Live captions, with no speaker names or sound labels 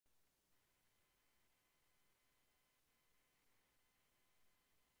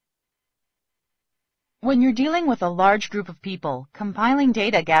When you're dealing with a large group of people, compiling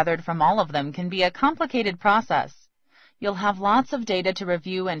data gathered from all of them can be a complicated process. You'll have lots of data to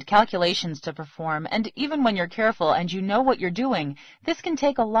review and calculations to perform, and even when you're careful and you know what you're doing, this can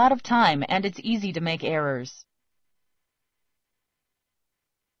take a lot of time and it's easy to make errors.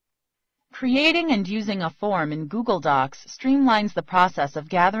 Creating and using a form in Google Docs streamlines the process of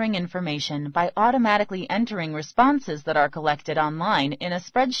gathering information by automatically entering responses that are collected online in a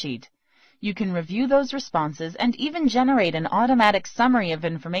spreadsheet. You can review those responses and even generate an automatic summary of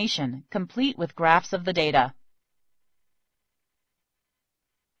information, complete with graphs of the data.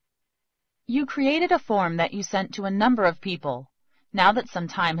 You created a form that you sent to a number of people. Now that some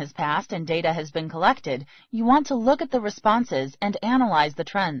time has passed and data has been collected, you want to look at the responses and analyze the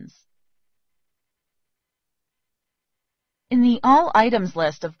trends. In the All Items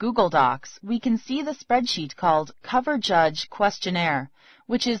list of Google Docs, we can see the spreadsheet called Cover Judge Questionnaire,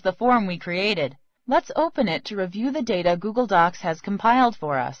 which is the form we created. Let's open it to review the data Google Docs has compiled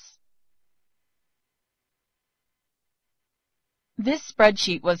for us. This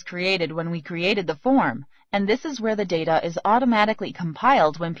spreadsheet was created when we created the form, and this is where the data is automatically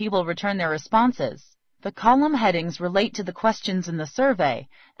compiled when people return their responses. The column headings relate to the questions in the survey,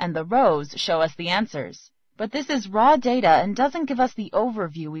 and the rows show us the answers. But this is raw data and doesn't give us the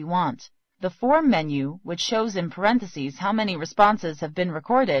overview we want. The Form menu, which shows in parentheses how many responses have been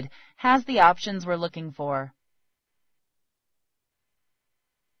recorded, has the options we're looking for.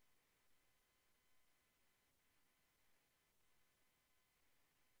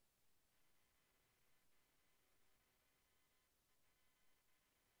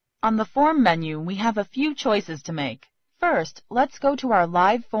 On the Form menu, we have a few choices to make. First, let's go to our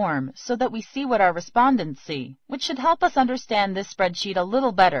live form so that we see what our respondents see, which should help us understand this spreadsheet a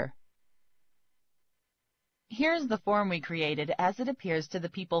little better. Here's the form we created as it appears to the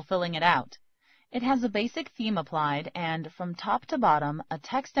people filling it out. It has a basic theme applied and, from top to bottom, a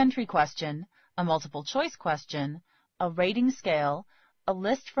text entry question, a multiple choice question, a rating scale, a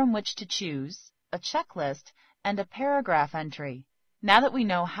list from which to choose, a checklist, and a paragraph entry. Now that we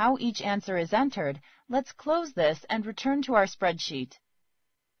know how each answer is entered, let's close this and return to our spreadsheet.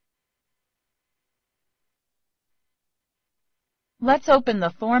 Let's open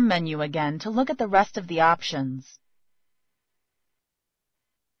the Form menu again to look at the rest of the options.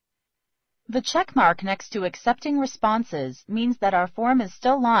 The check mark next to Accepting Responses means that our form is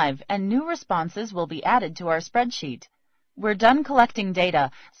still live and new responses will be added to our spreadsheet. We're done collecting data,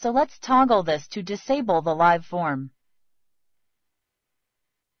 so let's toggle this to disable the live form.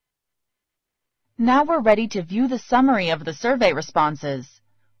 Now we're ready to view the summary of the survey responses.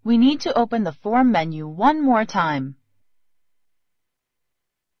 We need to open the Form menu one more time.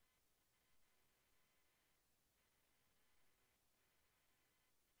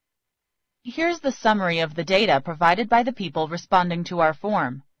 Here's the summary of the data provided by the people responding to our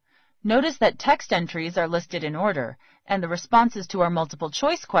form. Notice that text entries are listed in order, and the responses to our multiple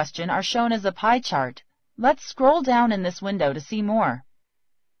choice question are shown as a pie chart. Let's scroll down in this window to see more.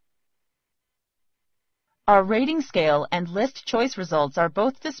 Our rating scale and list choice results are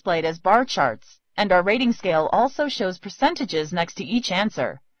both displayed as bar charts, and our rating scale also shows percentages next to each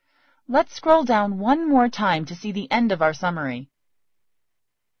answer. Let's scroll down one more time to see the end of our summary.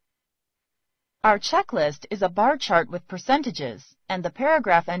 Our checklist is a bar chart with percentages, and the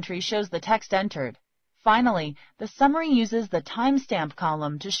paragraph entry shows the text entered. Finally, the summary uses the timestamp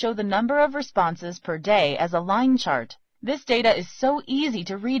column to show the number of responses per day as a line chart. This data is so easy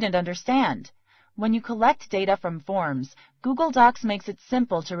to read and understand. When you collect data from forms, Google Docs makes it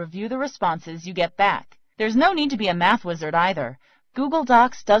simple to review the responses you get back. There's no need to be a math wizard either. Google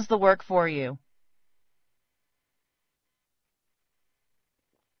Docs does the work for you.